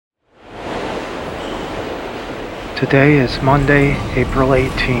Today is Monday, April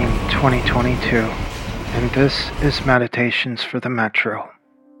 18, 2022, and this is Meditations for the Metro.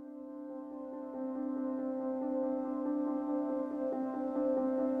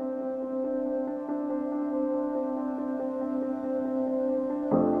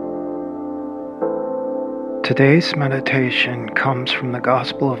 Today's meditation comes from the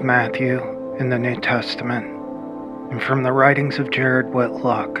Gospel of Matthew in the New Testament and from the writings of Jared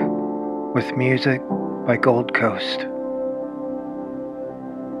Whitlock, with music by Gold Coast.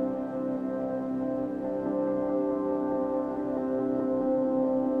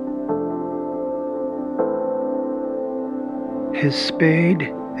 His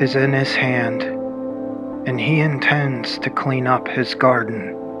spade is in his hand, and he intends to clean up his garden.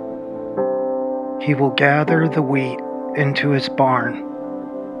 He will gather the wheat into his barn,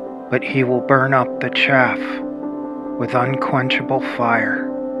 but he will burn up the chaff with unquenchable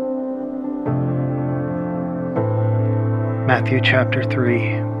fire. Matthew chapter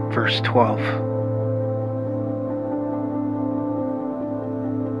 3, verse 12.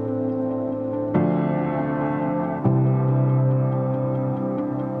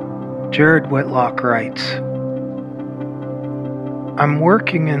 Jared Whitlock writes, I'm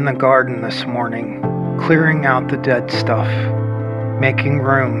working in the garden this morning, clearing out the dead stuff, making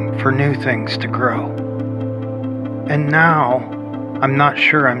room for new things to grow. And now, I'm not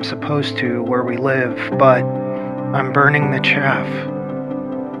sure I'm supposed to where we live, but I'm burning the chaff.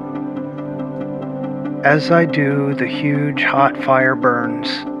 As I do, the huge hot fire burns,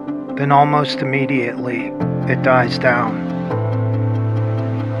 then almost immediately it dies down.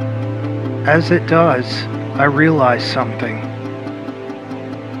 As it does, I realize something.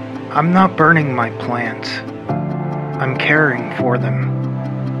 I'm not burning my plants. I'm caring for them.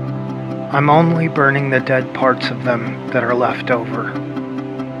 I'm only burning the dead parts of them that are left over.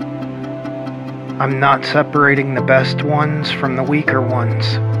 I'm not separating the best ones from the weaker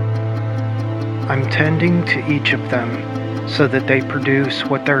ones. I'm tending to each of them so that they produce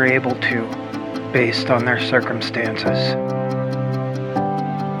what they're able to based on their circumstances.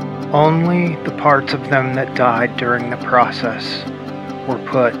 Only the parts of them that died during the process were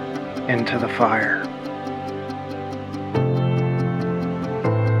put into the fire.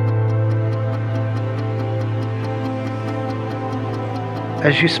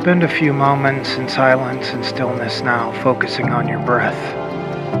 As you spend a few moments in silence and stillness now, focusing on your breath,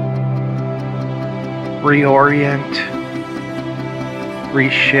 reorient,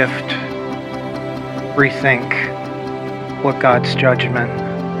 reshift, rethink what God's judgment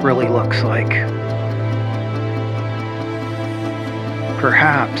really looks like.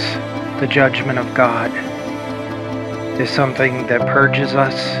 Perhaps the judgment of God is something that purges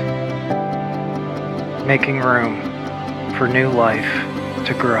us, making room for new life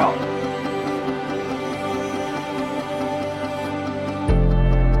to grow.